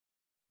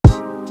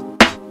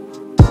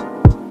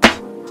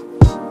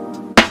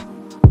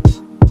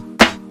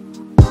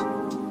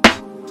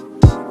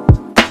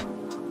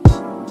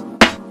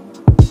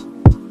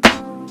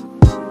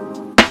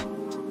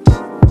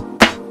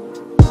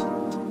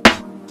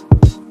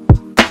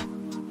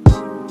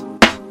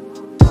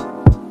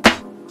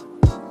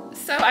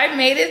I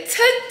made it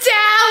to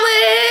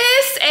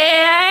Dallas,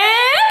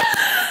 and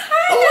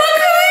look who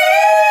it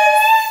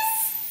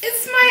is!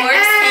 It's my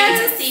ex.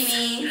 Came to see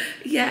me.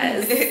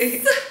 Yes.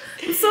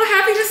 I'm so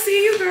happy to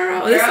see you,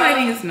 girl. This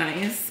lighting is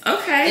nice.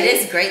 Okay. It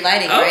is great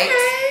lighting, right?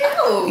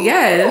 Oh.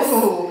 Yes.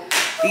 Ooh.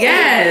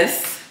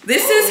 Yes.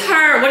 This is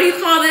her, what do you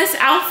call this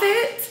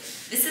outfit?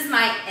 This is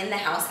my in the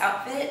house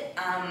outfit.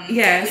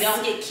 Yes. We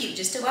don't get cute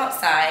just to go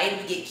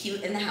outside. We get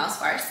cute in the house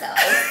for ourselves.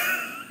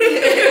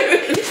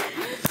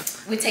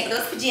 We take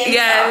those pajamas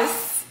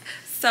off.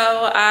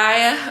 So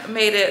I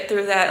made it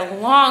through that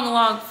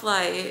long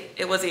flight.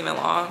 It wasn't even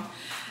long.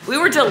 We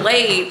were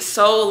delayed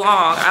so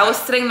long. I was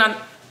sitting on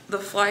the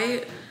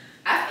flight.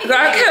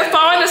 I kept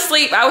falling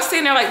asleep. I was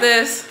sitting there like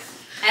this.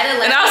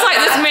 And I was like,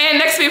 this man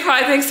next to me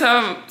probably thinks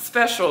I'm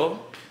special.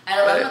 At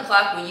 11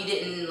 o'clock when you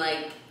didn't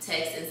like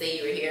text and say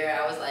you were here,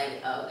 I was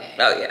like, oh, okay.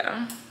 Oh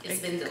yeah. It's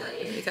been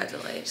delayed. It got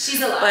delayed.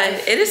 She's alive.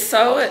 But it is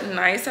so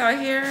nice out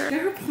here. Look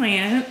at her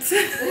plants.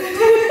 If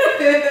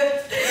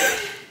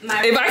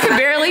I could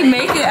barely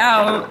make it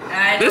out.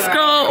 This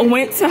girl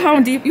went to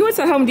Home Depot. You went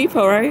to Home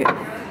Depot, right?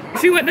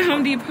 She went to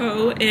Home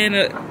Depot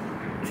and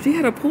she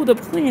had to pull the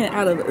plant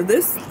out of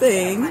this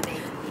thing.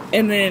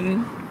 And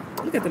then,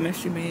 look at the mess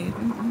she made.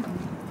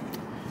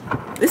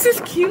 This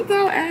is cute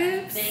though,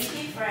 Abs. Thank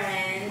you,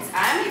 friends.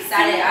 I'm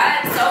excited.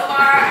 So far,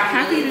 I'm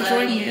happy really to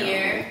join loving you it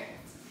here.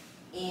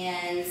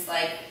 And it's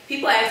like,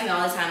 people ask me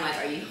all the time, like,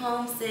 are you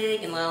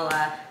homesick? And la la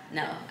la.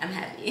 No, I'm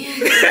happy.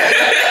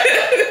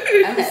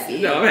 I'm happy.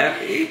 No, I'm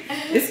happy.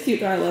 It's cute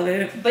though, I love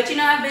it. But you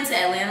know, I've been to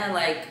Atlanta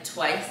like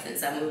twice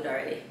since I moved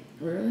already.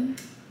 Really?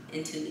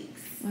 In 2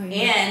 weeks. Oh,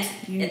 yeah.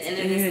 And at the end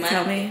of this month.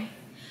 Tell me.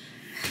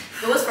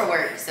 It was for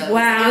work, so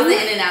wow. it was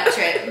an in and out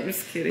trip. I'm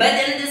just kidding. But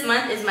at the end of this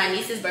month is my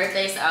niece's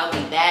birthday, so I'll be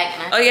back.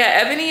 And oh yeah,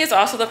 Ebony is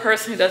also the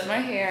person who does my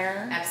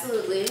hair.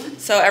 Absolutely.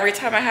 So every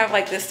time I have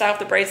like this style with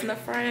the braids in the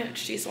front,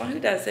 she's the one who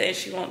does it, and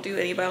she won't do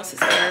anybody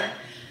else's hair.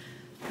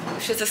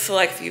 It's just a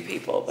select few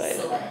people, but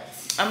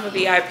I'm a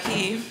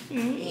VIP.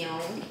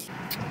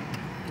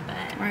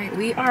 Right,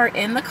 we are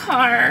in the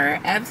car.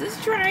 Ebs is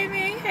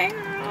driving. Hey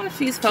girl,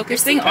 she's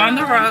focusing on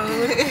the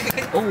road.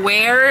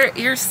 Wear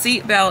your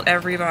seatbelt,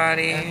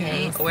 everybody.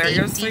 Okay, wear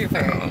your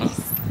seatbelt.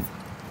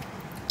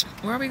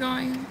 Where are we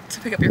going? To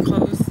pick up your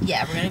clothes?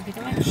 Yeah, we're gonna pick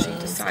up my clothes. She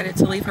decided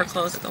to leave her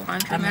clothes at the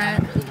laundromat. I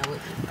don't really know what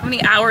how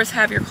many hours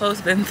have your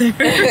clothes been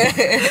there?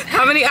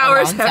 How many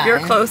hours have your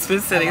clothes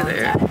been sitting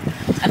there?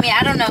 I mean,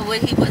 I don't know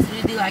what he wants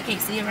me to do. I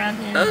can't see around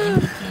him.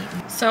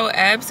 So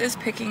Ebs is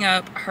picking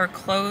up her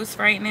clothes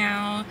right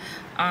now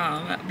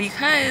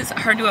because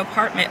her new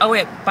apartment. Oh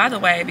wait, by the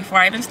way, before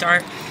I even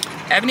start,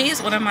 Ebony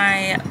is one of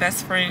my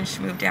best friends.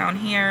 She moved down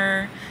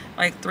here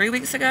like 3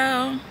 weeks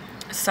ago.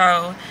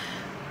 So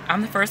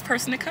I'm the first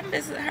person to come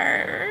visit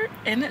her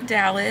in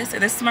Dallas.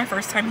 And this is my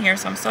first time here,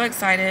 so I'm so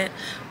excited.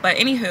 But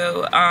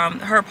anywho,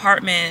 her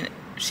apartment,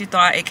 she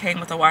thought it came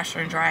with a washer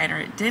and dryer,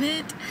 and it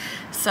didn't.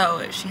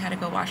 So she had to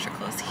go wash her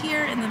clothes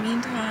here in the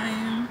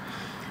meantime.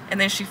 And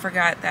then she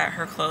forgot that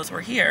her clothes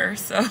were here.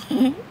 So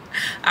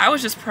I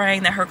was just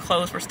praying that her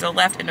clothes were still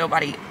left and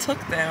nobody took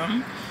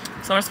them.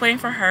 So I'm just waiting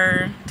for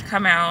her to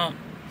come out.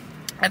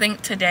 I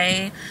think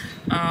today,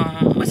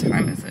 what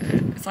time is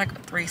it? It's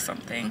like 3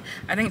 something.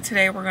 I think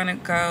today we're gonna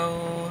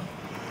go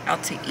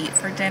out to eat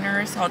for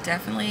dinner. So I'll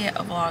definitely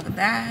vlog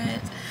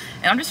that.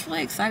 And I'm just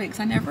really excited because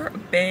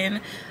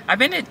I've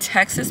been to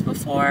Texas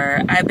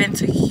before. I've been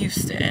to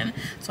Houston.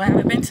 So I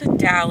haven't been to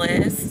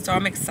Dallas. So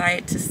I'm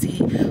excited to see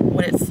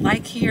what it's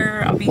like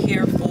here. I'll be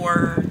here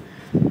for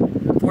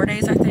 4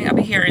 days, I think. I'll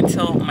be here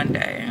until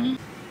Monday.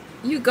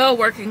 You go,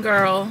 working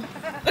girl.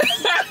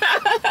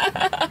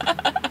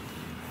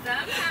 Somehow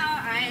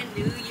I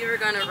knew you were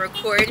gonna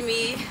record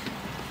me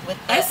with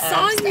the, I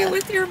saw you stuff.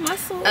 with your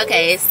muscles.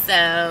 Okay,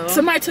 so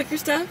Somebody took your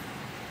stuff?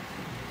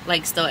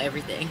 like stole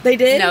everything. They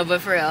did? No,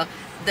 but for real,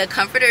 the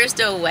comforter is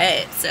still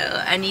wet, so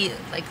I need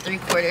like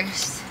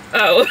 3/4.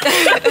 Oh.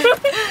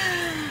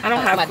 I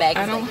don't have my bag.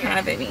 I don't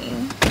have any.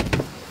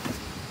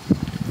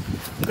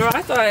 Girl,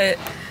 I thought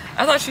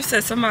you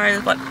said somebody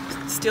like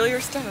steal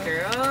your stuff.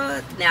 Girl,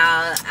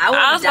 now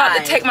I was about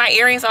to take my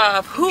earrings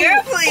off. Who?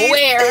 Girl, please.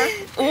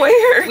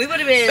 Where? We would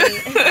have been,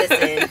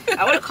 listen,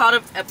 I would have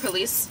called a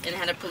police and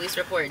had a police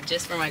report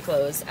just for my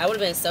clothes. I would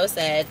have been so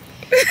sad.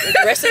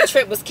 The rest of the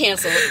trip was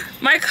canceled.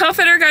 My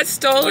comforter got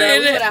stolen. Girl,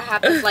 we would have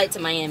hopped a flight to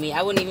Miami.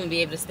 I wouldn't even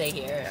be able to stay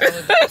here. I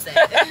would be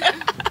upset.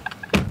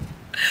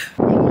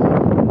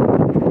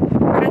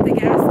 We're at the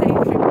gas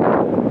station.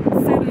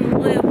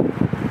 7-Eleven.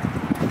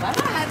 Why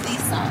do I have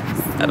these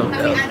socks? I don't know.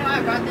 I mean, I know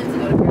I brought them to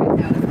go to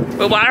Bird's house.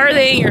 But why are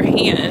they in your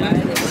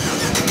hand?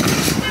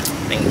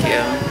 Thank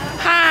you.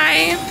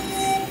 Hi.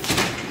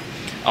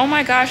 Oh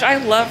my gosh, I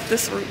love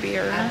this root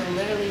beer. I've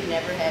literally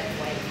never had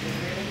white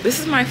beer. This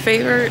is my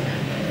favorite.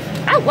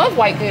 I love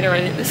white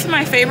Gatorade. This is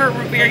my favorite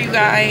root beer, you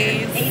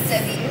guys.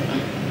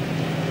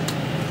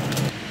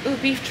 AW. Ooh,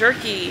 beef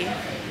jerky.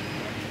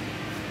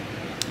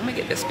 I'm gonna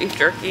get this beef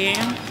jerky.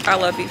 I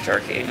love beef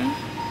jerky.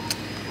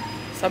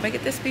 So I'm gonna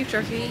get this beef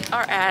jerky.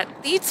 Are at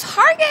the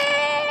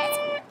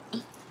Target.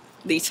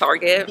 The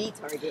Target. The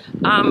Target.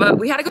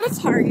 We had to go to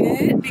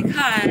Target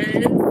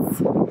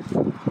because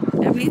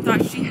Ebony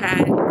thought she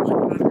had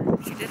garlic powder.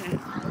 She didn't.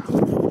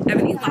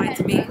 Ebony lied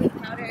to me.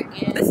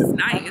 This is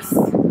nice.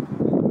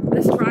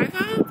 This drive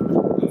up,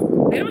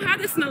 they don't have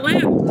this in the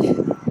limb.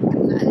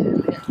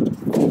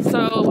 So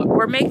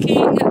we're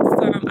making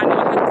some, I know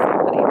I had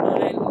somebody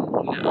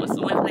on, you know,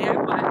 some limb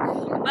layout,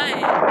 but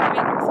we're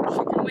making some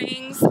chicken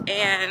wings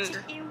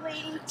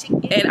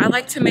and I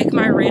like to make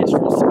my ranch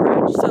from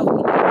scratch. So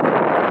we need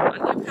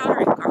onion powder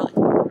and garlic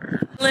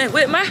powder.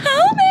 With my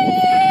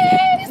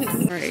homies!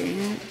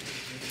 Right.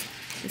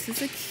 This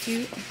is a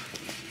cute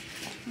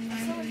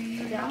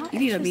You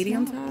need a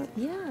medium top?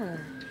 Yeah.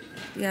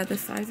 Yeah, the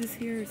sizes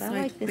here, it's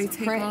like they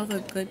take all the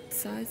good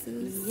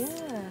sizes.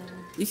 Yeah.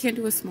 You can't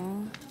do a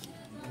small?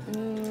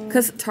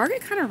 Because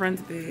Target kind of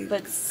runs big.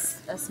 But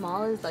a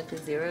small is like a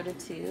 0 to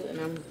 2, and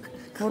I'm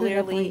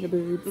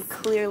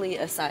clearly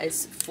a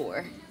size 4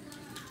 or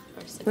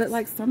 6. But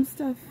like some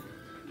stuff,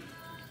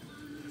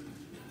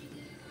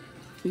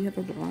 you have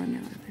a bra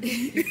now.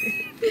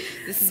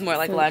 This is more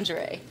like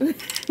lingerie.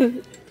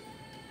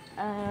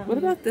 What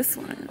about this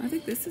one? I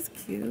think this is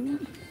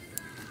cute.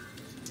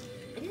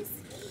 It is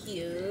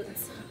cute.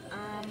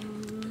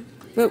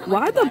 But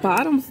why the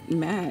bottoms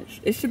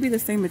match? It should be the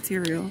same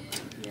material.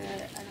 Yeah, I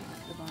don't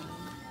like the bottom.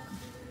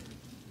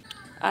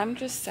 I'm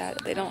just sad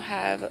that they don't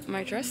have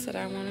my dress that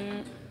I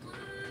wanted.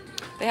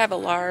 They have a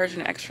large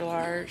and extra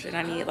large, and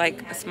I need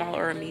like a small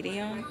or a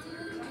medium.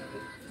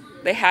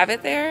 They have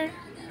it there?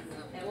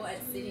 Well,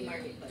 at City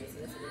Marketplace.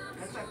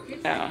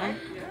 No.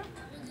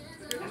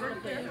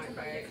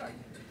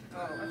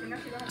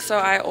 So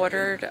I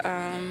ordered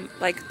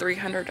like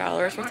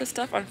 $300 worth of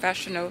stuff on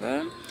Fashion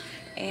Nova,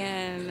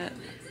 and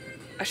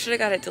I should have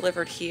got it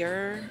delivered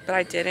here, but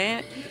I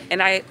didn't.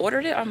 And I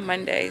ordered it on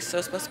Monday, so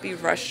it's supposed to be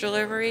rush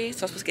delivery.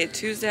 So I was supposed to get it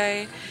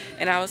Tuesday,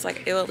 and I was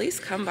like, it'll at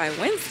least come by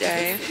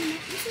Wednesday.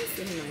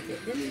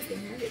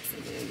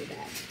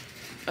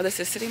 Oh, this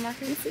is City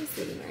Market? This is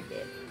City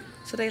Market.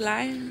 So they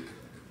lying?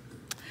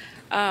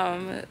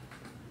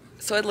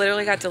 So it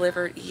literally got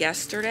delivered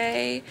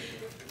yesterday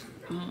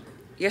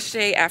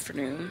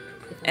afternoon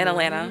in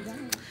Atlanta.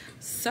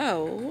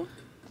 So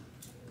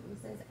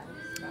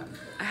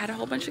I had a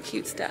whole bunch of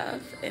cute stuff,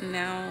 and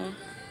now,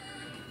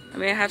 I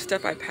mean, I have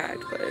stuff I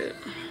packed, but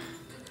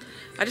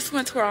I just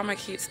want to tour all my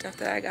cute stuff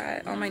that I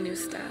got, all my new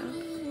stuff.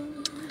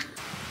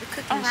 The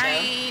cooking All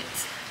right,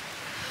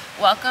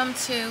 welcome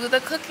to the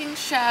cooking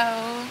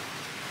show.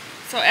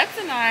 So Epps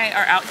and I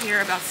are out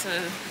here about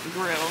to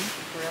grill.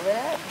 Grill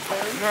it?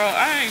 Girl,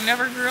 I ain't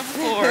never grilled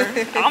before.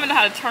 I don't know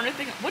how to turn the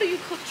thing. What do you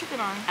cook chicken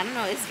on? I don't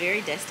know. It's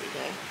very dusty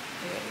though.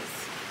 It is.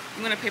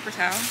 You want a paper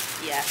towel?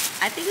 Yeah.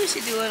 I think we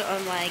should do it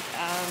on like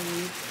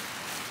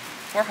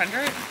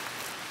 400?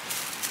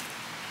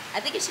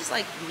 I think it's just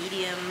like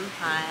medium,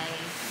 high.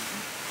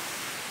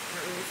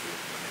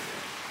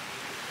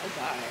 Oh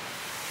God.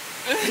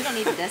 We don't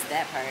need to dust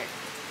that part.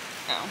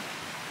 Oh.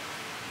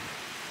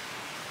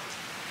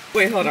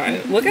 Wait, hold on.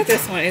 Look at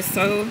this one. It's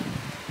so...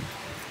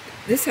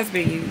 This has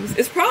been used.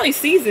 It's probably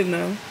seasoned,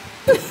 though.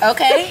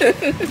 Okay.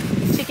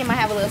 Chicken might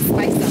have a little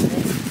spice on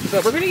it.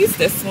 But we're going to use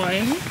this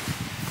one.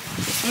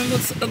 This one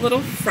looks a little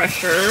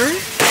fresher. A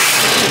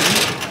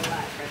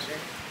lot fresher.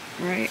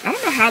 Right. I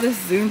don't know how this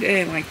zoomed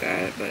in like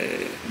that,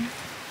 but...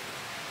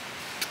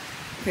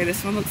 Okay,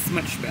 this one looks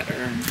much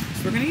better.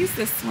 So we're going to use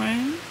this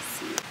one.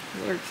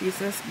 Lord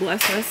Jesus,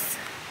 bless us.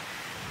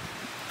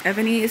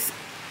 Ebony is...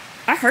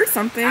 I heard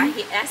something.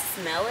 I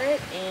smell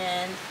it,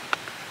 and...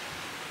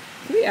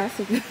 Can we ask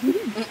the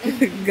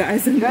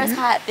guys in there? Girl, it's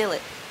hot. Feel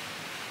it.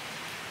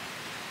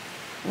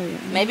 Oh, yeah.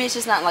 Maybe it's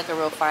just not like a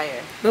real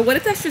fire. But what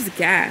if that's just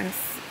gas?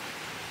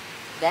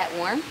 That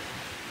warm?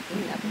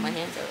 I put my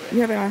hands over it.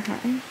 You have it on high?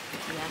 Yeah.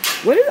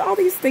 What do all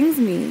these things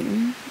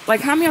mean?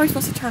 Like, how many are we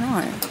supposed to turn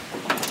on?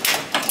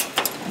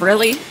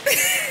 Really?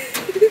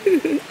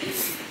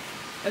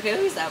 Okay,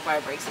 let me stop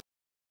fire breaks.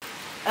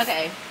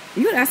 Okay.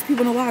 You gotta ask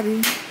people in the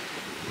lobby.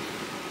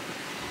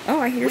 Oh,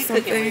 I hear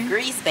something. We cooking with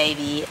grease,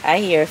 baby. I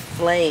hear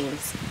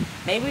flames.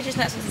 Maybe we're just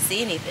not supposed to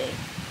see anything.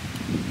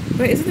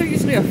 But isn't there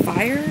usually a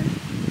fire?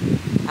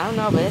 I don't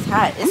know, but it's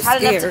hot. It's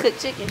hot enough to cook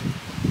chicken.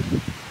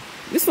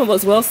 This one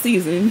looks well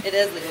seasoned. It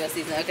does look well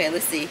seasoned. Okay,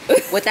 let's see.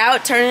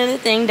 Without turning the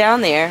thing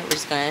down there, we're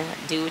just gonna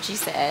do what you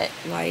said.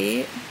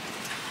 Light.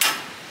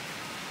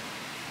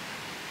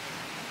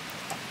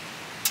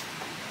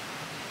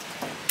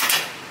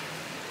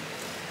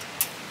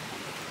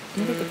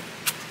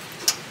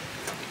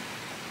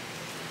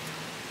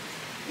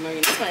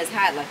 Morgan, this one is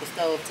hot like a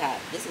stove top.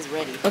 This is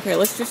ready. Okay,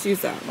 let's just use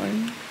that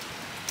one.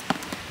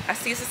 I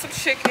see some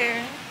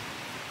chicken.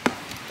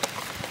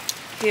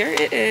 Here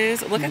it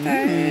is. Look at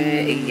that.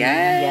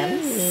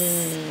 Yes.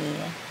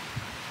 Yummy.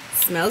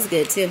 Smells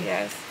good too.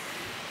 Yes.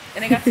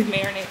 And they got to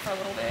marinate for a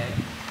little bit.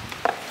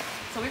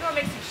 So we're gonna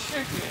make some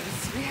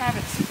chickens. We have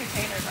 2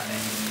 containers of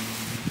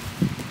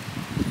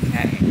it.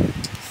 Okay.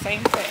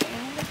 Same thing.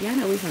 Y'all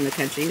know we from the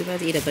country. We about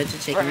to eat a bunch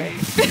of chicken.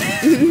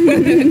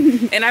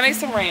 Right. And I made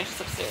some ranch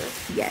upstairs.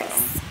 Yes.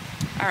 So.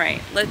 All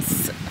right,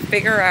 let's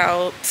figure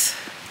out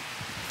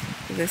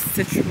this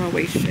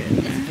situation.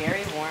 It's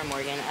very warm,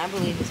 Morgan. I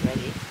believe it's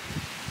ready.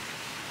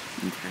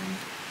 Okay.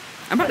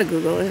 I'm about to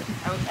Google it.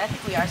 I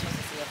think we are supposed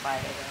to see a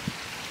fire though.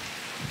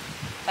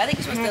 But I think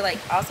you're supposed to like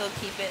also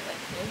keep it like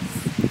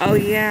this. Oh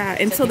yeah,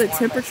 until the warm,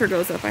 temperature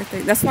goes up. I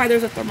think that's why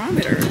there's a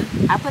thermometer.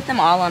 I put them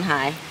all on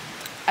high.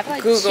 I feel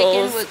like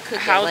chicken would cook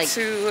how at like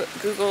to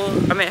Google.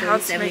 I mean, how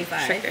to make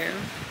 375. chicken.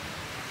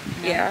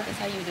 No, Yeah, that's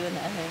how you do it in the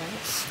oven,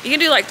 right? you can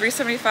do like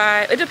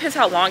 375. It depends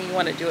how long you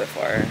want to do it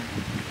for.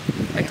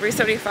 Like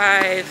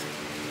 375,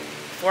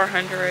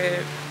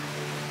 400.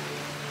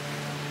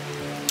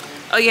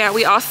 Oh yeah,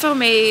 we also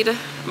made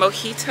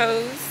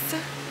mojitos.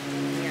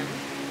 Yeah.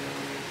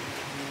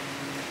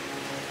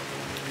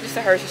 Just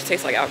that hers just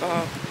tastes like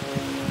alcohol.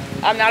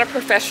 I'm not a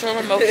professional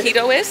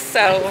mojitoist,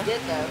 so It's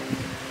good though.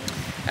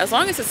 as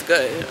long as it's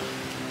good.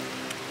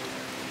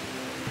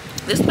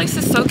 This place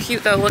is so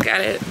cute though, look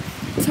at it.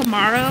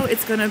 Tomorrow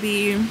it's gonna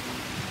be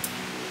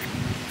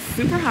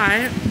super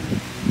hot,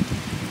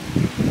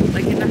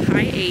 like in the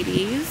high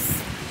 80s.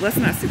 Well, it's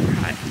not super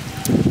hot,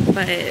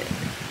 but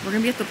we're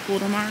gonna be at the pool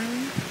tomorrow.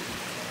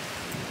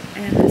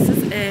 And this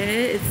is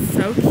it. It's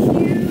so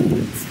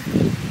cute.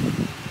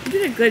 You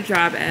did a good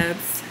job,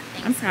 Ebs.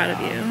 I'm proud of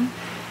you.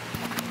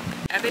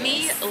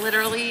 Ebony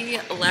literally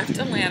left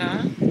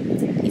Atlanta.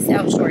 Peace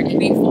out, shorty.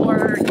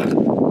 Before,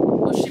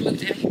 well, she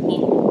moved in,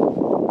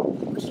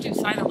 did you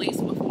sign a lease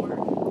before?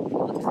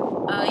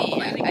 Oh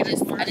yeah, I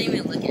didn't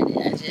even look at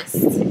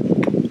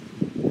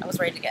it. I was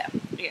ready to go.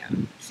 Yeah,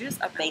 she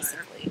just up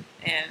Basically.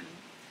 and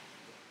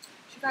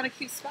she got a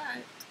cute spot.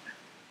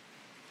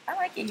 I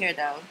like it here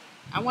though.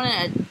 I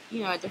wanted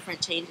a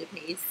different change of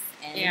pace,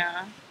 and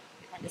Yeah.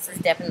 this is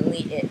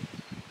definitely it.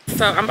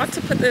 So I'm about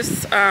to put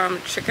this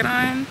chicken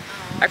on.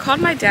 I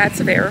called my dad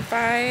to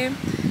verify. I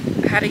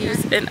had to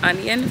use an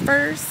onion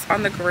first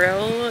on the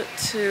grill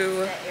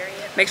to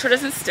make sure it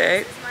doesn't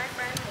stick.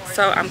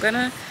 So I'm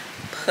gonna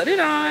put it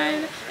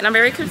on, and I'm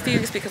very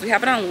confused because we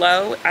have it on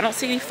low. I don't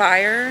see any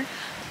fire,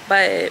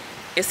 but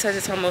it says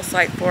it's almost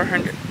like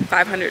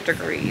 500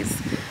 degrees.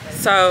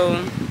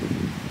 So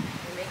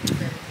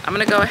I'm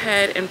gonna go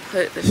ahead and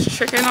put this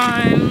chicken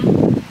on.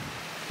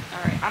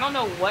 All right, I don't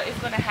know what is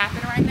gonna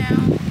happen right now,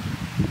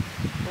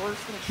 but we're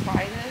just gonna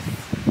try this.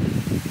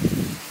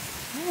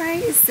 All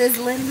right, it's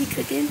sizzling. We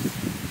cooking.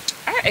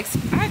 I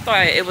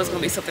thought it was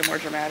gonna be something more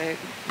dramatic.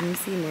 Let me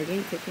see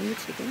Morgan cooking the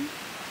chicken.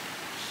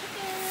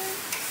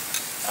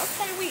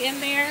 Okay, we in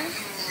there.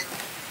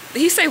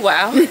 Did he say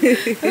wow? He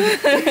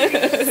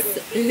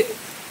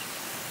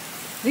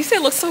said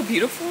looks so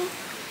beautiful.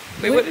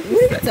 Wait, What did are he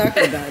you say?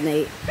 talking about,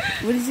 Nate?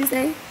 What did you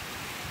say?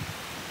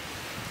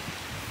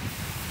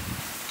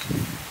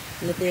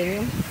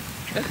 Nathaniel?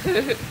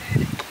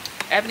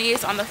 Ebony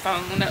is on the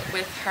phone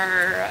with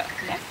her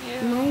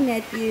nephew. My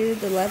nephew,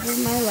 the love of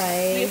my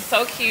life. He's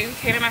so cute.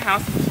 Came to my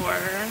house before.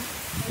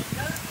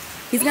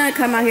 He's gonna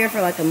come out here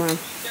for like a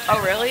month.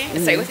 Oh, really?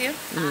 And stay with you?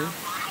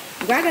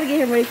 I gotta get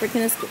him ready for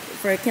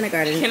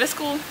kindergarten. Kinder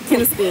school?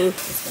 Kinder school.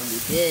 It's gonna be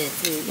good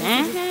too.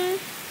 Mm-hmm.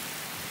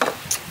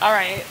 All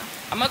right.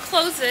 I'm gonna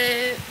close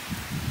it.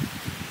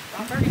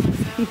 I'm burning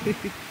myself.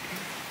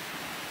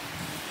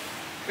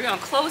 We're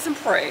gonna close and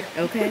pray.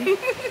 Okay.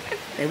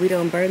 That we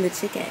don't burn the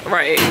chicken.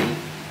 Right.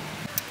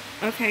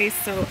 Okay,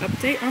 so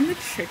update on the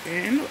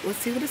chicken. Let's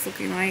see what it's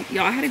looking like.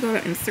 Y'all, I had to go to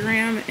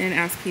Instagram and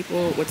ask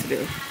people what to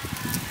do.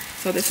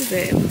 So this is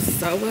it. It looks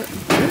so good.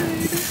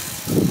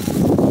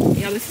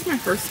 Yeah, this is my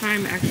first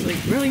time actually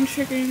grilling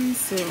chicken,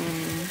 so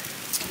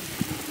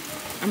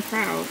I'm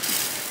proud.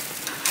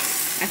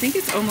 I think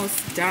it's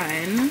almost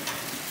done.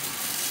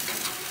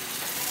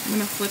 I'm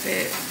gonna flip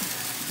it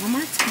one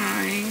more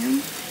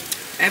time.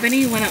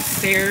 Ebony went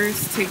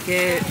upstairs to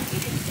get...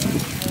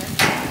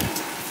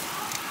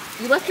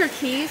 You left your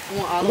keys?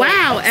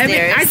 Wow,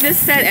 Ebony, I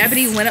just said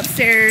Ebony went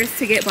upstairs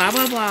to get blah,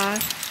 blah, blah.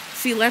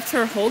 She left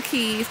her whole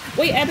keys.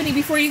 Wait, Ebony,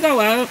 before you go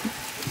up,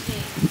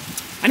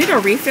 I need a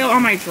refill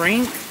on my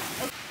drink.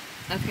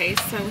 Okay,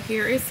 so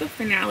here is the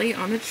finale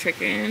on the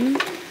chicken.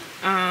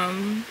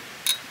 I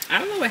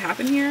don't know what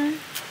happened here.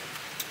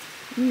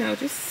 You know,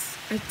 just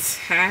a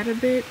tad a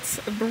bit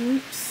of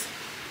burnt.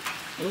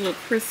 A little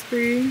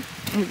crispy. I'm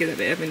gonna get it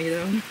to Ebony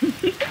though.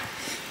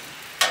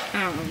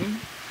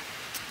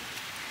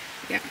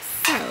 Yeah,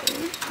 so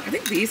I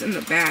think these in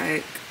the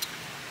back.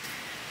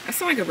 I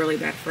sound like a really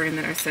bad friend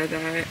that I said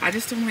that. I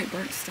just don't like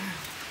burnt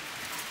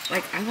stuff.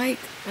 Like I like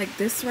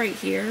this right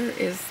here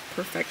is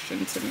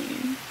perfection to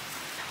me.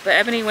 But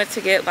Ebony went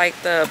to get like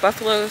the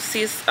buffalo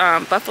sauce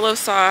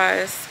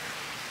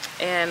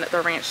and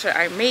the ranch that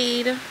I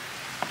made.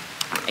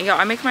 And y'all,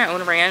 I make my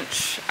own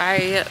ranch.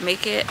 I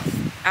make it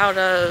out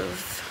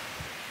of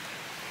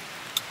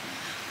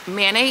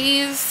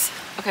mayonnaise.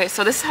 Okay,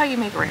 so this is how you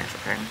make ranch,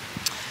 okay?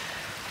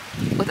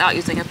 Without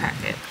using a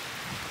packet.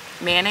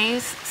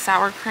 Mayonnaise,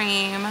 sour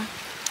cream,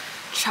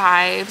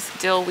 chives,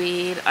 dill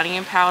weed,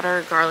 onion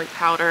powder, garlic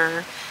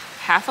powder,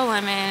 half a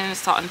lemon,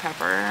 salt and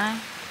pepper.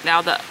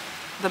 Now the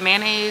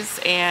mayonnaise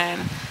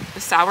and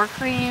the sour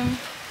cream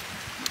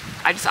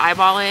I just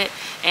eyeball it,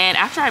 and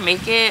after I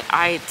make it,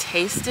 I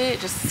taste it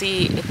just to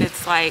see if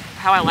it's like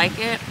how I like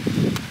it.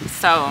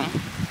 So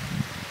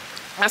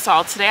that's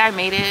all. Today I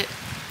made it,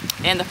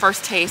 and the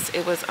first taste,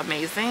 it was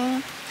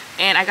amazing.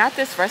 And I got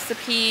this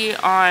recipe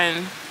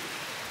on,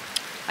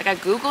 like, I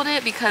googled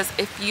it because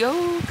if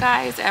you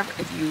guys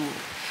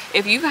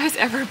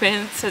ever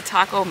been to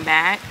Taco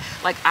Mac,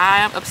 like,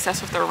 I'm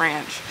obsessed with the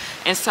ranch.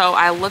 And so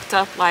I looked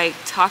up like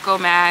Taco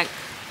Mac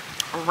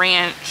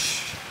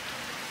ranch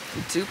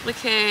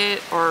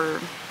duplicate,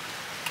 or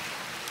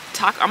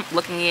I'm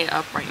looking it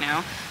up right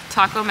now.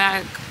 Taco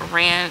Mac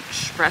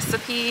ranch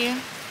recipe.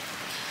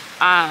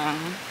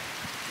 And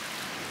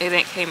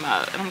it came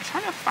up, and I'm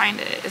trying to find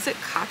it. Is it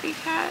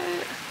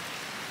copycat?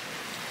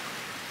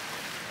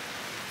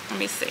 Let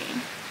me see.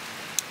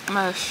 I'm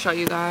gonna show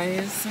you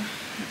guys.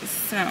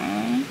 So,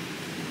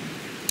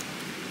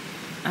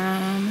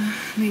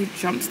 let me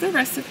jump to the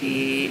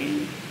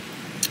recipe.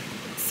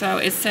 So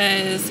it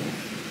says,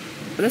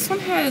 this one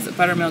has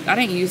buttermilk. I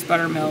didn't use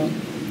buttermilk,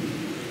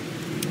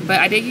 but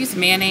I did use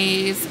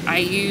mayonnaise. I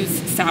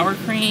used sour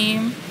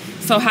cream.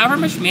 So however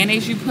much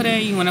mayonnaise you put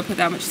in, you want to put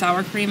that much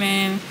sour cream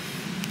in.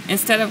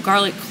 Instead of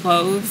garlic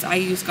cloves, I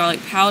use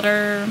garlic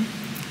powder.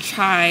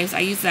 Chives, I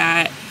use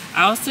that.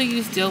 I also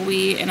used dill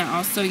weed, and I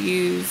also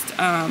used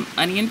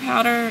onion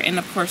powder, and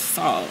of course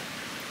salt.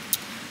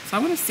 So I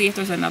want to see if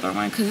there's another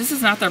one, because this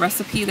is not the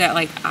recipe that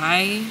like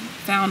I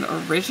found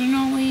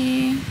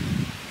originally.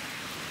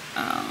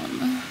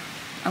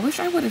 I wish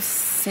I would have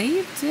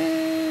saved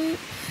it.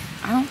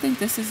 I don't think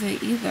this is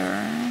it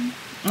either.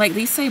 Like,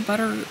 these say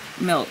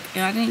buttermilk,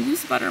 and I didn't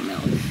use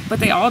buttermilk,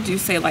 but they all do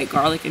say like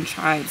garlic and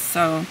chives.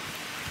 So,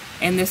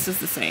 and this is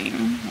the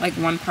same, like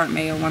 1 part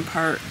mayo, 1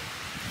 part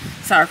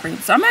sour cream.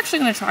 So I'm actually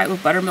gonna try it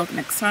with buttermilk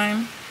next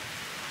time.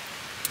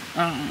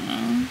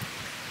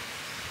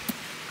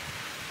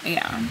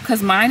 Yeah,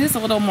 because mine is a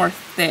little more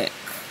thick.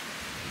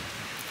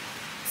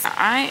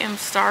 I am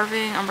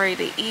starving. I'm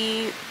ready to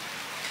eat.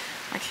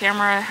 My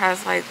camera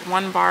has like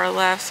 1 bar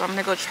left, so I'm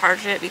gonna go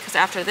charge it, because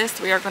after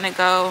this we are gonna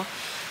go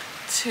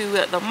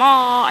to the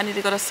mall. I need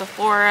to go to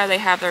Sephora. They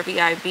have their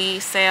BIB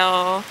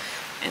sale,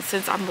 and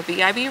since I'm a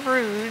BIB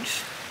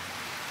Rouge,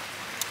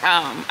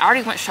 I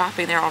already went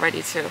shopping there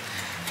already too.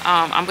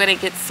 I'm gonna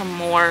get some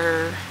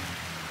more,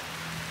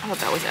 I hope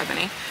that was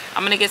Ebony.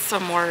 I'm gonna get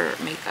some more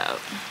makeup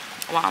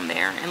while I'm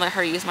there and let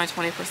her use my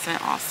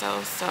 20%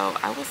 also. So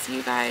I will see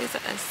you guys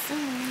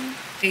soon.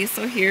 Okay,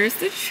 so here's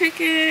the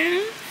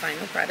chicken.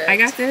 Final product. I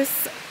got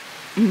this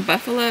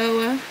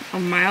buffalo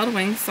mild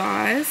wing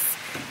sauce,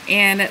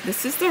 and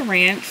this is the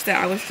ranch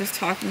that I was just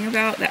talking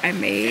about that I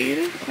made.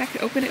 If I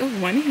could open it with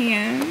one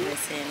hand.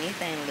 Listen,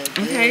 anything look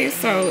good. Okay,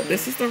 so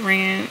this is the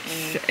ranch.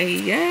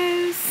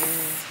 Yes.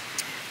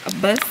 A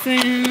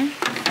bussin'.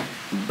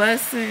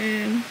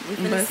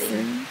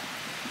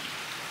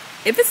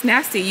 If it's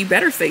nasty, you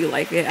better say you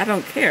like it. I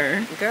don't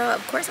care. Girl,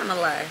 of course I'm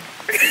gonna lie.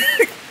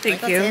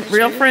 Thank you.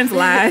 Real friends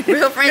lie.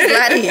 Real friends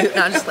lie to you.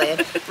 No, I'm just playing.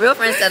 Real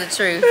friends tell the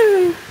truth.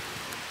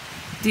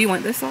 Do you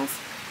want this sauce?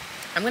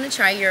 I'm gonna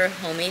try your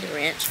homemade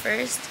ranch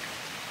first.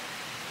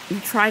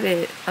 You tried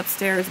it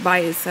upstairs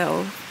by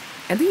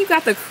itself, and then you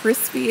got the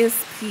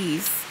crispiest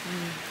piece.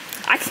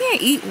 I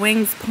can't eat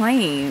wings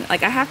plain.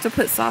 Like, I have to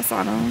put sauce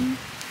on them.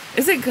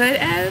 Is it good,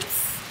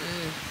 Ebs?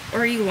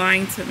 Or are you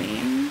lying to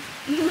me?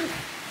 You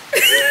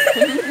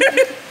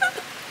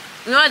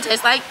know what it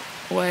tastes like?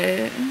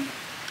 What?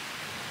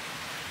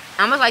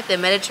 Almost like the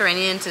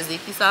Mediterranean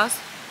tzatziki sauce.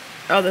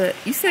 Oh,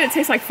 you said it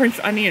tastes like French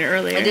onion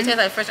earlier. It did taste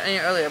like French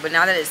onion earlier, but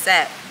now that it's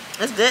set,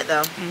 it's good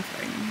though. Okay,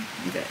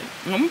 good.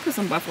 I'm gonna put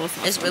some buffalo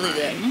sauce. It's really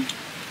good.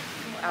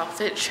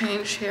 Outfit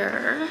change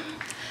here.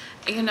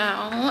 You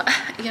know.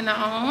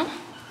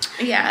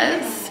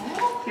 Yes.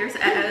 Here's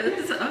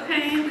Eds.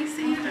 Okay, we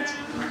see her.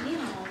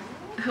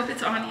 I hope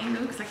it's on you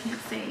because I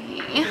can't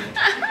see.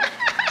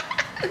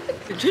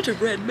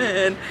 Gingerbread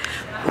man,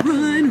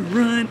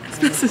 run.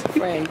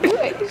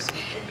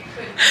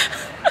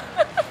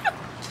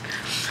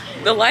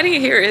 The lighting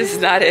here is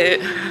not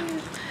it.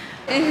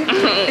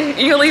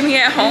 You leave me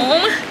at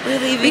home? We're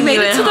leaving we made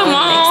you it at to the home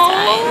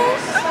mall.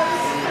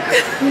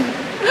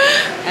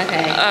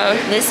 Okay.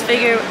 This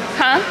figure.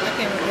 Huh?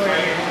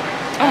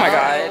 Oh my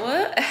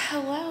god.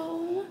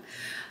 Hello.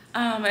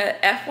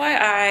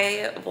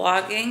 FYI,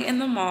 vlogging in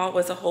the mall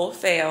was a whole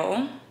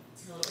fail.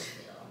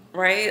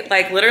 Right?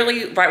 Like,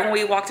 literally, right when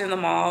we walked in the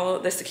mall,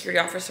 the security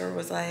officer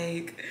was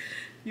like,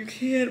 "You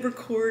can't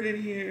record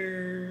in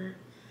here."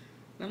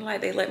 And I'm like,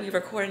 they let me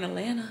record in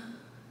Atlanta.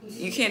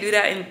 You can't do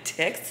that in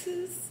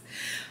Texas?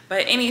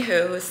 But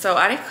anywho, so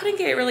I couldn't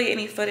get really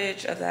any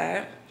footage of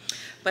that.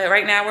 But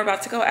right now, we're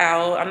about to go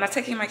out. I'm not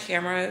taking my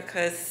camera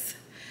because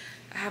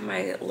I have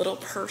my little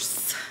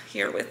purse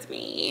here with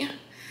me.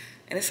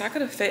 And it's not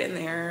gonna fit in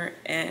there.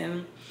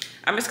 And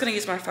I'm just gonna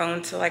use my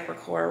phone to like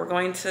record. We're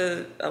going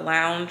to a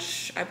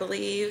lounge, I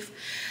believe.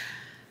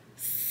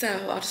 So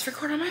I'll just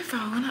record on my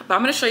phone. But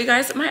I'm gonna show you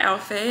guys my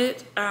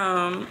outfit.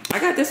 I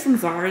got this from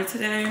Zara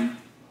today.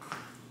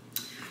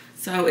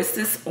 So it's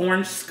this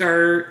orange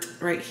skirt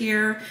right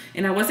here.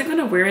 And I wasn't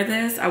gonna wear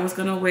this. I was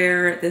gonna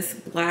wear this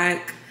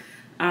black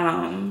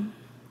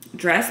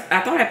dress. I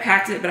thought I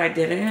packed it, but I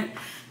didn't.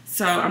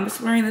 So I'm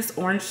just wearing this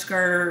orange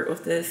skirt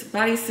with this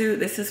bodysuit.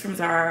 This is from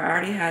Zara. I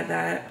already had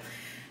that.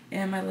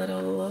 And my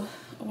little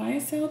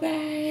YSL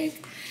bag.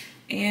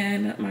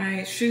 And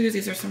my shoes.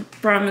 These are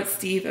from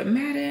Steve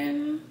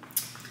Madden.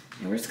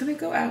 And we're just gonna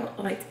go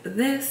out like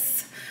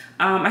this.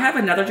 I have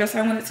another dress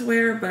I wanted to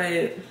wear,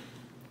 but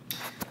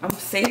I'm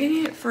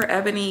saving it for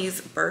Ebony's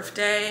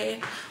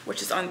birthday,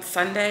 which is on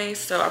Sunday.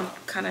 So I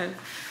kind of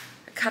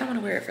want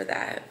to wear it for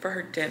that, for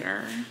her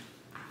dinner.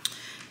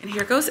 And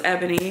here goes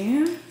Ebony.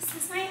 This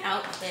is my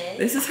outfit.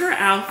 This is her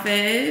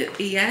outfit.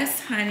 Yes,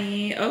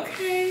 honey.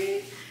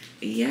 Okay.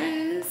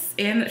 Yes.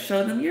 And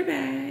show them your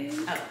bag.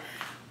 Oh.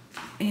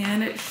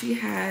 And she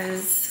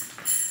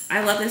has,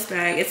 I love this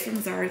bag. It's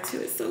from Zara too.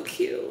 It's so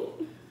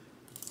cute.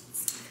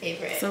 It's my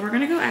favorite. So we're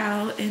gonna go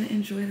out and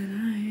enjoy the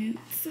night.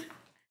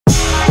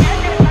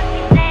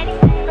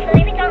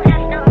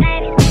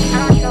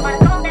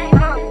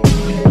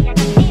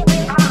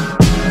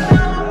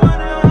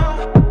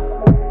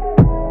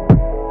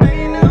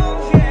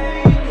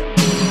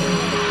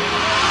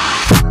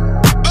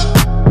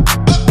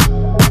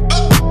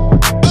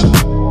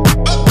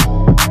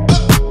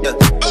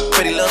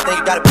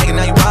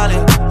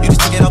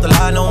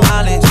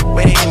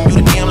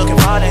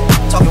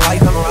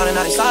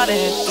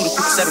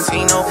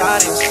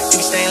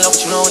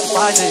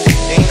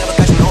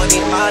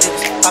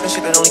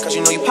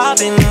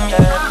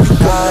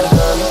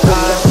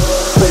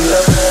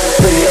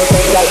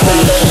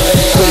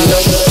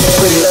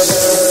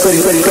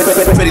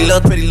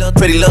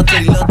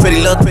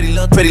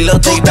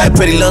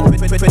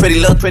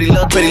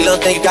 Pretty little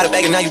thing, you got it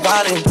back and now you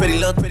wildin'. Pretty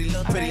little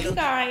Hey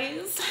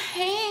guys,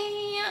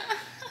 hey.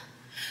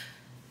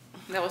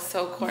 That was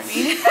so corny.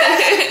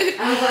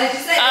 I'm glad you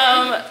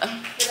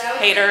said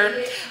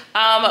hater.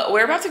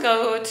 We're about to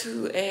go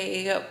to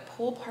a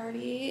pool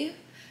party.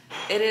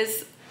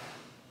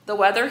 The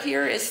weather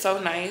here is so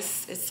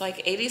nice. It's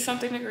like 80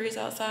 something degrees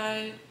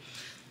outside.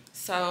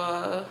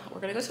 So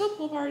we're gonna go to a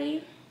pool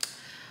party.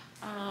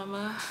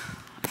 I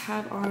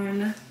have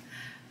on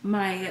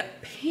my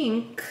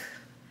pink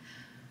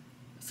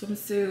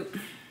swimsuit,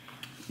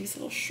 these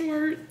little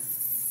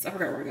shorts. I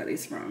forgot where I got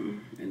these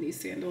from. And these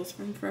sandals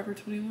from Forever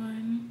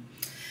 21.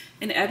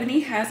 And Ebony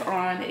has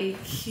on a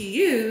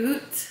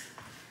cute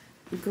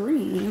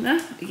green.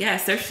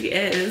 Yes, there she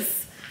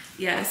is.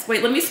 Yes.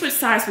 Wait, let me switch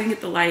sides so we can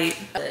get the light.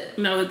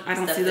 No, I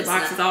don't see the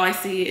boxes. All I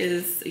see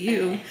is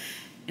you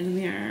in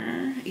the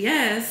mirror.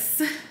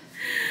 Yes.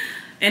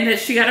 And then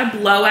she got a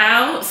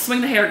blowout.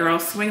 Swing the hair, girl.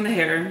 Swing the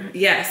hair.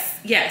 Yes.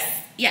 Yes.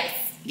 Yes.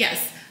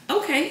 Yes.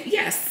 Okay.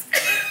 Yes.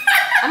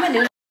 I'm a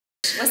new.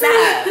 What's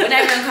that? We're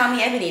not gonna call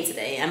me Ebony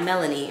today. I'm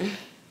Melanie.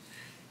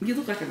 You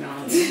look like a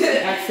Melanie,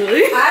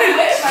 actually. I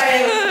wish my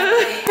name was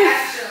Melanie,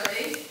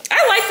 actually.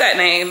 I like that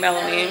name,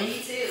 Melanie.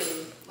 Me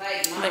too.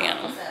 Like,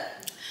 Mom, what's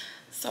up?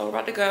 So we're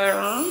about to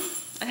go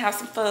and have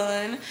some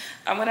fun.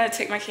 I'm gonna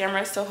take my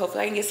camera, so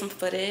hopefully I can get some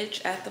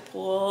footage at the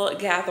pool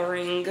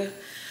gathering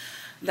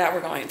that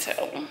we're going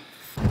to.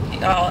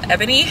 Y'all,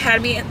 Ebony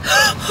had me in.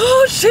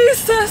 Oh,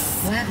 Jesus!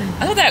 What?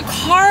 I thought that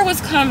car was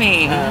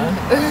coming.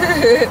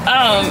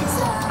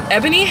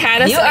 Ebony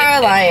had us. You are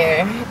a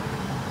liar.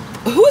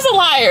 Who's a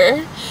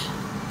liar?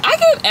 I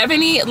gave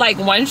Ebony like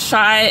one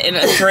shot and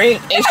a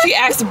drink, and she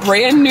acts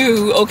brand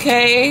new.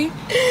 Okay,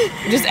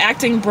 just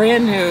acting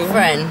brand new.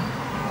 Friend.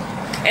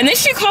 And then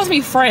she calls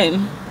me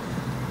friend.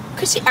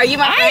 Are you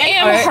my friend? I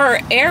am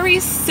her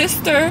Aries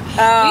sister. We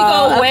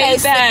go way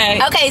back.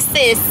 Okay,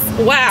 sis.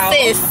 Wow.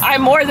 Sis.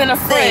 I'm more than a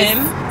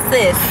friend.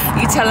 Sis.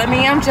 You telling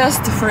me I'm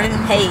just a friend?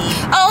 Hey.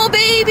 Oh,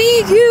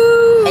 baby,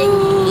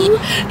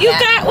 you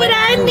got what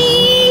I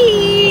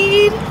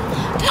need.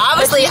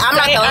 Obviously, I'm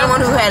not the only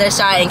one who had a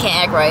shot and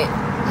can't act right.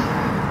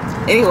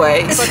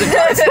 Anyway, so the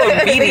dark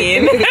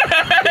comedian.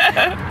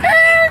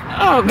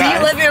 Oh, God. Do you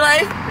live your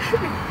life?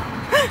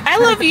 I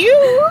love you.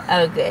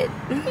 Oh, good.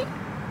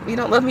 You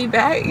don't love me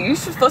back? You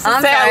should supposed to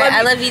I'm say sorry,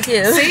 I love you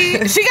too.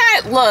 See, she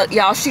got, look,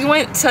 y'all, she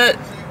went to,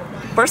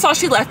 first of all,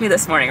 she left me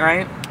this morning,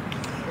 right?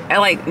 At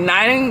like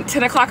 9,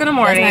 10 o'clock in the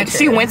morning.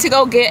 She went to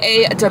go get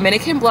a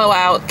Dominican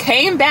blowout,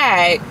 came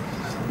back,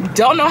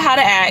 don't know how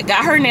to act,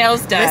 got her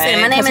nails done. Listen,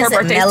 my name is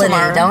Melanie.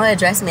 Tomorrow. Don't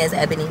address me as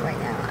Ebony right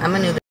now. I'm a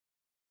new.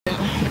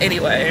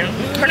 Anyway,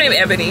 her name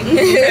Ebony.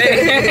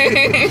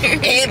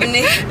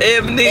 Ebony.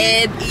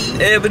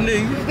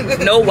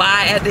 No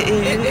Y at the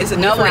end. It's a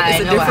no different, Y.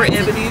 it's a different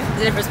Ebony.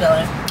 It's a different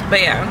spelling.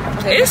 But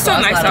yeah, it's so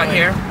nice out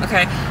here.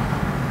 Okay.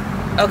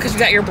 Oh, because you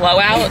got your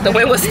blowout? The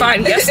wind was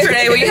fine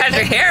yesterday when you had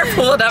your hair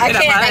pulled up. I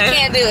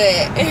can't do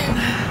it.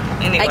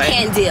 Anyway. I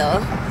can't deal.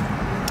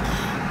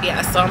 Yeah,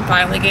 so I'm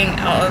finally getting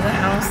out of the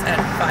house at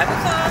 5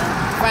 o'clock.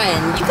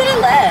 Friend, you could have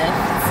left.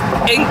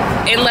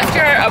 And left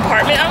your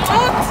apartment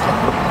unlocked?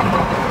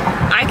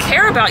 I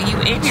care about you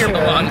and your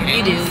belongings.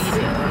 You do.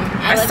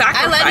 I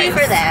love you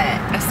for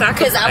that. I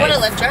sacrifice. Because I would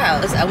have left your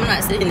house. I'm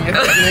not sitting there for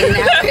 1 hours.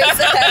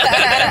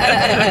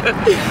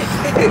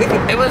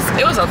 It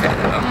was okay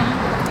though.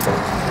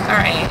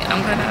 Alright,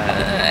 I'm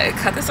gonna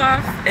cut this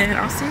off and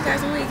I'll see you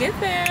guys when we get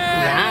there.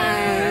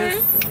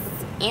 Nice.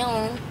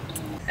 Ew.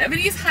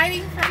 Everybody's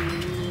hiding from me.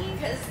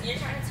 Because you're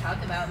trying to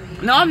talk about me.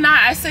 No, I'm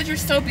not. I said you're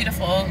so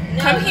beautiful. No,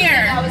 come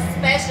here. I was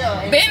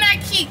special. Ben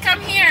Aki,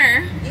 come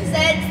here. You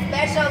said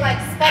special, like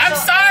special. I'm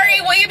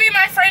sorry. Will you be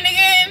my friend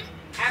again?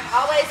 I'm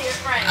always your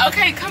friend.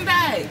 Okay, come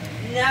back.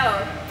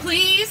 No.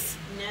 Please?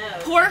 No.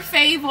 Por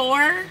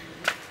favor.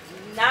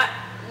 Not,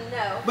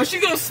 no. But she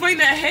gonna swing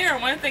that hair.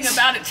 One thing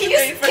about it, Can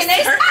they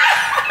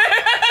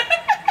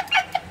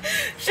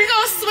she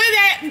gonna swing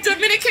that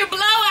Dominican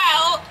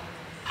blowout.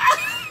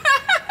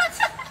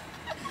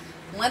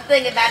 One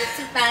thing about it,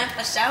 too fine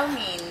for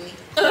showing.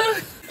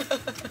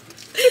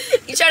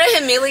 You try to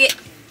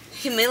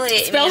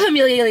humiliate Spell me.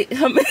 humiliate.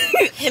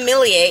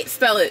 Humiliate.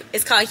 Spell it.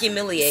 It's called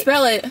humiliate.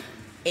 Spell it.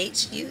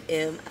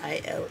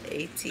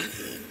 Humiliate.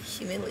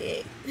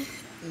 Humiliate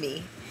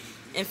me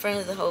in front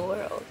of the whole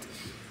world.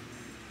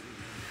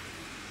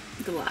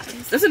 The lies.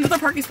 This is another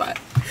parking spot.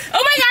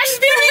 Oh my gosh, she's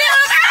beating me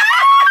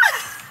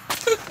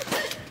up.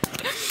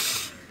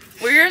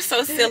 We're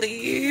so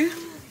silly.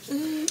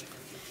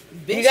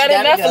 You got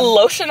enough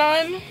lotion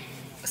on?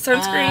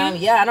 Sunscreen?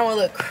 Yeah, I don't want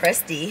to look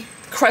crusty.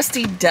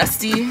 Crusty,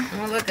 dusty. I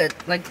want to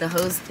look like the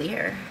hose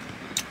there.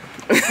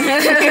 We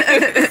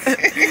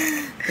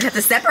have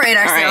to separate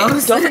ourselves.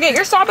 Right. Don't forget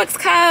your Starbucks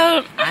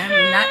cup.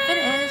 I'm not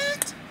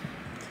finished.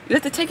 You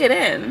have to take it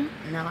in.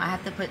 No, I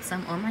have to put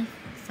some of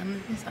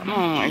this on my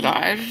Oh my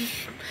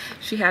gosh.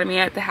 She had me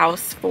at the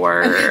house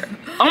for...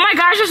 Oh my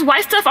gosh, there's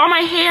white stuff on my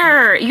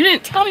hair. You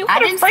didn't tell me.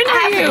 What kind of friend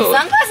are you? I have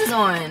sunglasses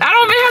on. I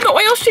don't even have the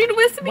oil sheet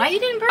with me. Why you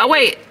didn't bring Oh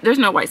wait, there's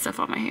no white stuff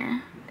on my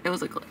hair. It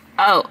was like...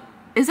 Oh,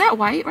 is that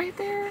white right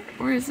there?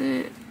 Or is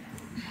it...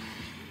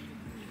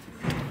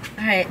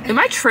 Alright. Am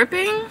I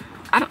tripping?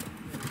 I don't...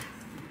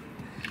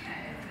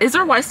 Is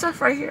there white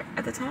stuff right here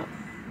at the top?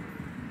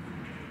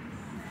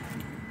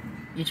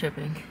 You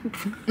tripping.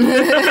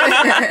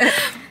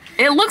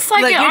 It looks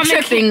like it on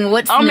tripping.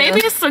 What's new? new? Maybe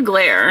it's the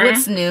glare.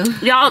 What's new?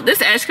 Y'all,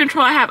 this edge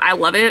control I have, I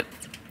love it.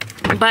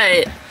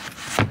 But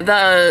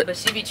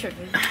she be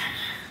tripping.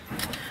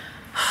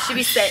 She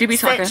be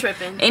talking.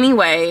 Tripping.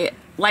 Anyway,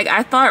 like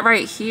I thought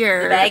right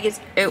here. The bag is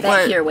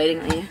back here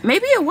waiting on you.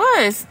 Maybe it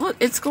was. Look,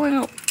 it's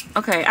going.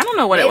 Okay, I don't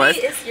know what it was.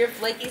 Maybe it's your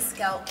flaky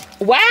scalp.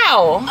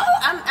 Wow. Oh,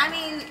 I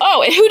mean.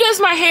 Oh, and who does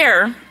my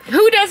hair?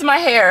 Who does my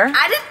hair?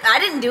 I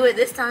didn't do it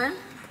this time.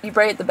 You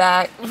braid the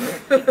back.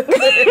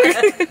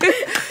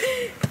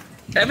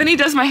 Ebony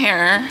does my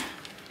hair,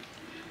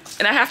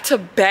 and I have to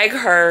beg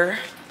her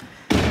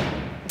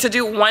to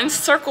do one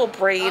circle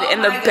braid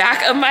in the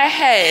back of my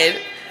head.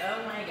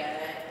 Oh my god.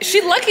 She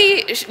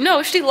lucky.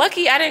 No, she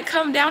lucky I didn't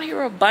come down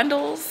here with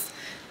bundles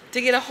to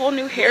get a whole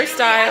new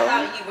hairstyle.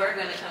 I thought you were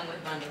gonna come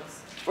with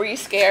bundles. Were you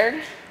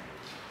scared?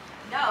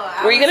 No.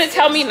 Were you gonna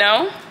tell me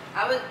no?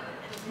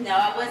 No,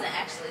 I wasn't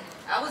actually.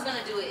 I was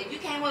gonna do it. If you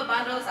came with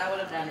bundles, I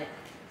would have done it.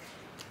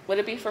 Would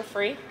it be for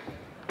free?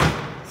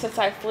 Since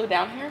I flew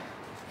down here?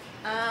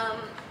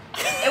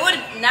 It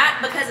would not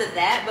because of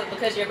that, but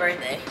because your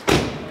birthday.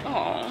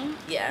 Oh,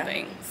 yeah.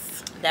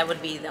 Thanks. That would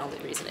be the only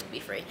reason it'd be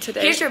free.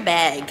 Today, here's your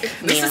bag.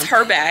 This is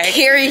her bag.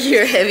 Carry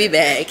your heavy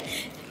bag.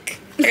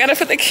 I gotta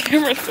put the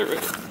camera through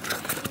it.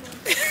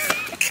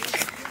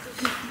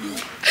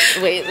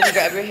 Wait, let me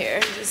grab your hair.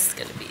 This is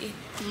gonna be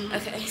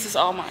okay. This is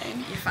all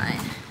mine. You're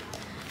fine.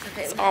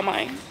 Okay. It's all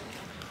mine.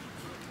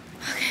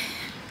 Okay.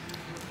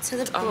 To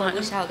the pool,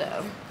 we shall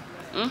go.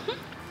 Mm-hmm.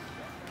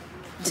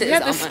 We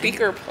have the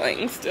speaker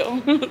playing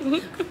still.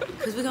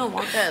 Because we're gonna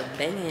walk up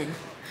banging.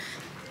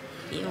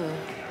 Ew.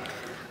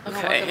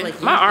 Okay.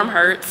 My arm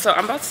hurts, so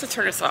I'm about to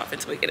turn this off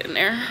until we get in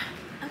there.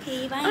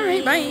 Okay, bye. All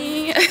right, bye.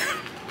 Okay.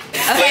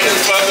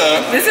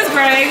 This is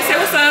Greg. Say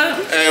what's up.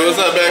 Hey, what's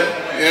up, baby?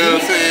 You know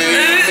what I'm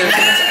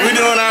saying? We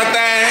doing our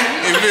thing.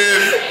 You feel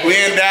me? We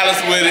in Dallas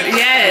with it.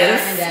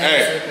 Yes.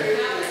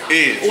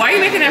 Hey, Why are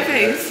you making that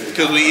face?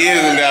 because we is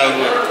in Dallas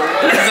with it.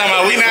 We talking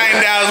about we not in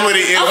Dallas with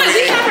it. Oh, but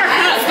we have our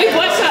cups. We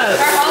bought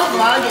cups. Her whole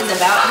vlog is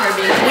about her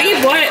being. We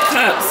bought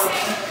cups.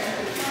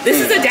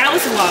 This is a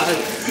Dallas vlog.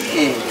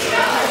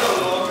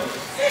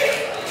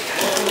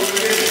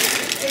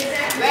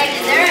 Greg,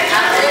 is there an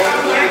outlet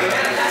in here?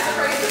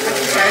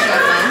 Charge my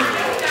phone.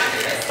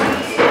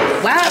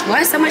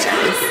 Why so much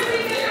ice?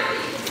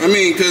 I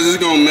mean, because it's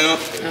going to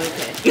melt.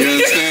 Okay. You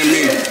understand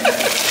me?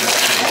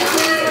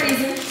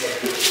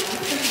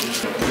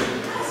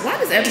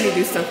 Why does Ebony do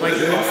stuff like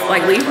this?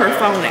 Like leave her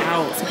phone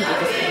out so people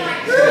can see.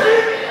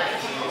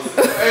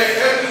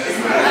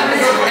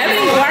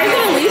 Ebony, why are you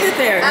going to leave it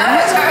there?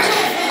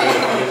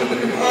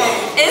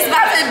 It's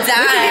about to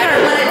die.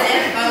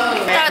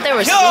 I thought there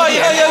was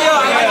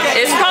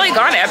It's probably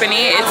gone,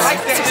 Ebony. It's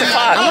 6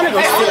 o'clock. I'm gonna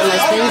go sit in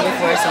those things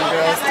before some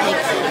girls take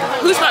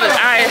them. Who's gonna?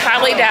 I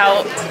highly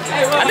doubt.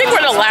 I think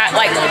we're the last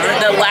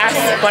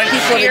bunch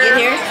Before we get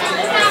here?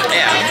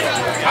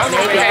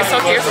 Yeah. Okay,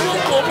 so here's a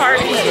pool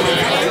party.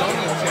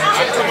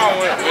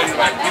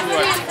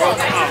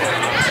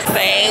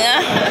 Thanks.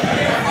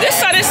 This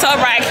sun is so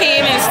bright, I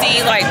can't even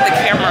see like the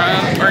camera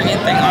or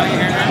anything on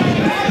here.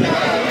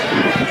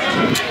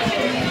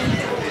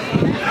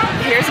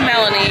 Here's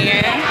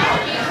Melanie.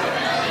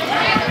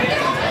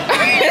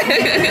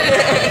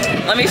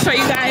 Let me show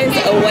you guys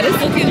what it's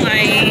looking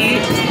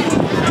like.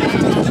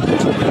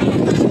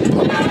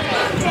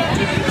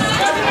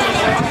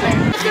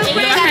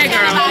 Hey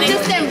girl.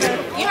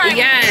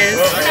 Yes.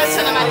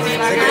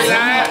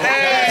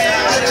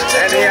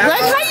 Look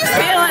how you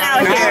feeling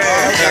out here.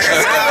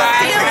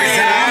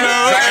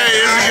 Hey,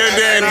 it's a good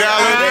day in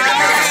Dallas.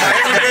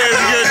 Every day is a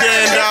good day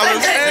in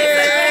Dallas.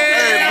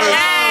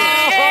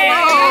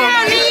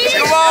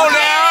 Come on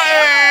now.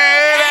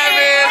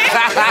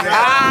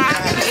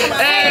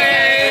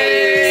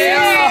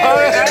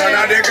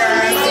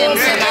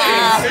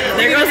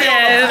 There goes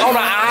Ed.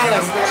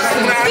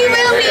 We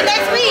will be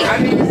next week.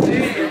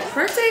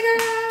 Birthday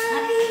girl.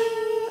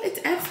 It's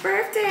Ed's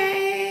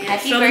birthday.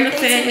 Happy Show them the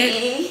birthday to fit.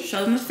 me.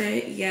 Show them the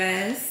fit.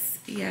 Yes.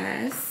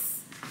 Yes.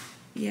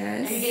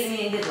 Yes. Are you giving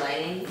me a good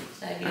lighting?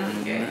 Should I be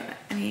here?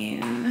 I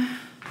mean,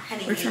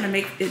 Honey. we're trying to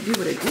make it do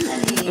what it do.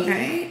 Honey.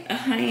 Okay?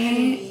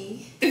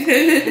 Honey.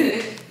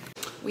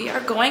 We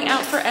are going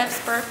out for F's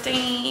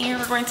birthday.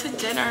 We're going to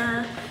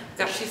dinner.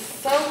 Gosh, she's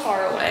so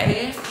far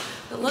away.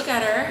 But look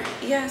at her.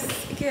 Yes,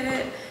 get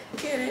it,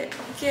 get it,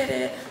 get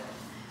it.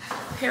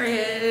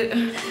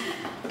 Period.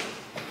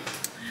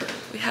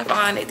 We have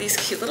on these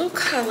cute little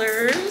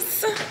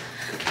colors.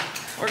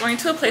 We're going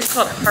to a place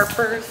called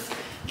Harper's.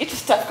 Get your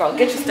stuff, girl,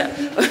 get your stuff.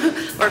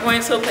 We're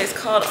going to a place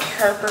called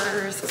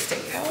Harper's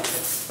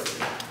Steakhouse.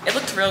 It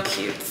looked real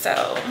cute,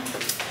 so I'm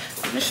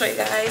gonna show you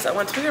guys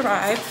once we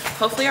arrive.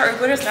 Hopefully our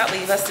Uber does not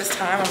leave us this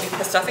time. I'll be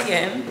pissed off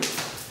again.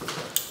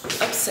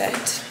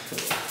 Upset.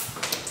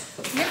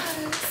 Yes.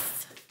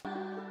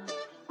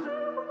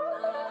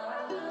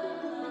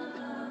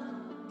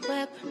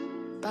 Whip,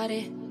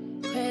 body,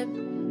 crib,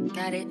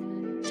 got it,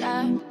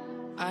 job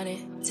on it.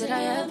 Did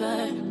I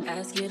ever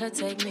ask you to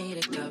take me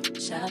to go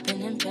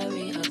shopping in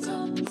Paris or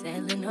go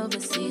sailing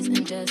overseas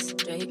and just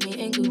drape me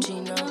in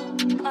Gucci? No,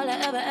 all I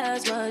ever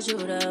asked was you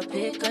to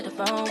pick up the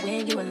phone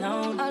when you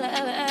alone. All I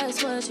ever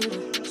asked was you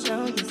to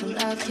show me some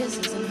love,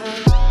 kisses and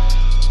hugs.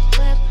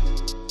 Whip,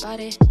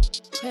 body,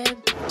 crib,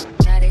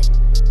 got it,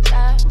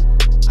 job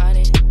on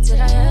it. Did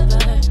I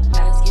ever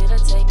ask you to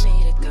take me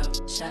to go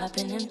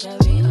shopping in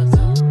Paris or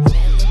go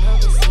sailing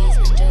overseas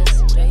and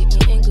just drape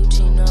me in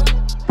Gucci? No,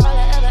 all I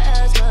ever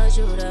asked was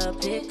you to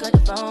pick up the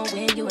phone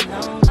when you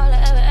alone. All I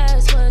ever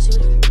asked was you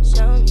to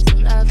show me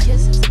some love,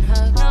 kisses and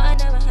hugs. No, I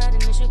never had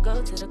an issue.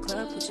 Go to the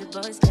club with your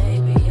boys,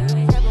 baby.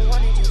 I never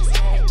wanted you to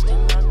stay. No,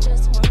 I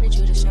just wanted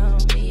you to show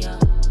me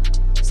up.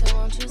 So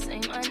won't you say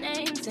my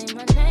name, say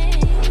my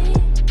name?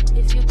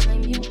 If you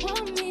claim you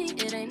want me,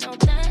 it ain't no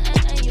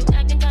thing. You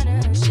acting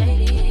kinda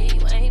shady.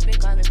 You ain't been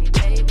calling me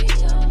baby,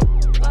 yo.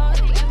 Boy,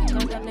 you cause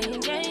I'm playing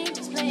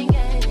games, playing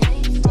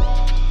games. I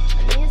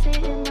know you say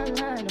it in my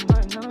line, I'm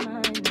on no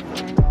line with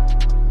that.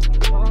 You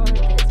want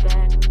this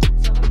back,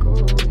 so I'm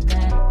cool with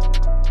that.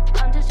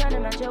 I'm just trying to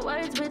match your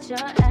words with your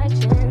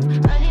actions.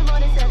 I need more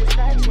than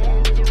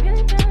satisfaction. Did you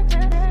really feel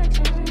that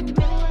action? Really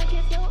wanna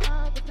kiss your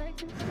arm,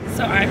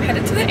 So I'm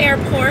headed to the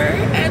airport.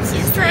 Ebs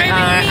is driving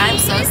me. I'm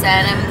so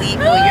sad I'm leaving.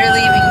 Well, you're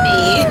leaving me.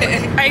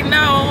 I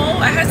know.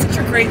 I had such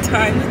a great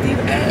time with you,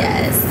 Ebs.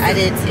 Yes, I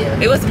did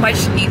too. It was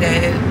much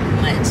needed.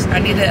 Much. I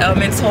needed a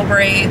mental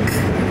break.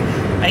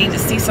 I need to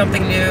see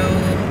something new,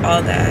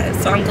 all that.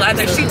 So I'm glad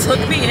that she took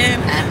me in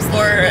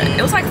for,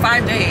 it was like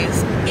 5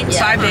 days.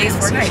 5 days,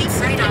 4 nights.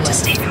 Right onto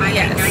State Highway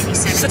Yes.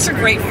 97. Such a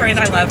great friend.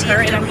 I loved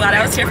her, and I'm glad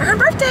I was here for her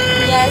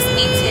birthday. Yes,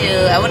 me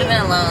too. I would have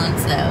been alone,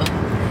 so.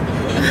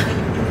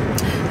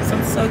 So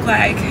I'm so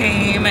glad I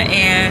came.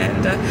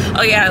 And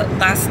oh yeah,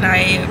 last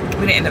night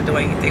we didn't end up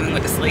doing anything. We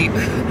went to sleep.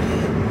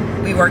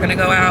 We were gonna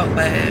go out,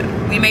 but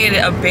we made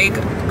it a big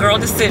girl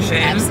decision.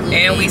 Absolutely.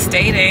 And we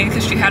stayed in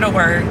because she had to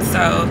work.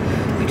 So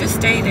we just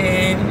stayed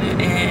in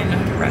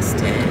and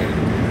rested.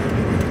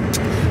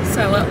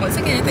 So once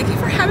again, thank you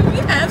for having me,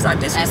 Ebs. I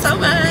miss you so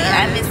much.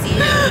 I miss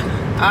you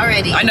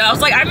already. I know. I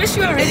was like, I miss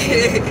you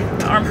already.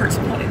 My arm hurts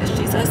from holding this,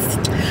 Jesus.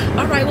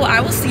 All right. Well, I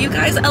will see you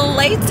guys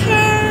later.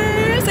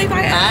 Say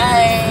bye.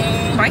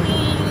 Bye. Bye.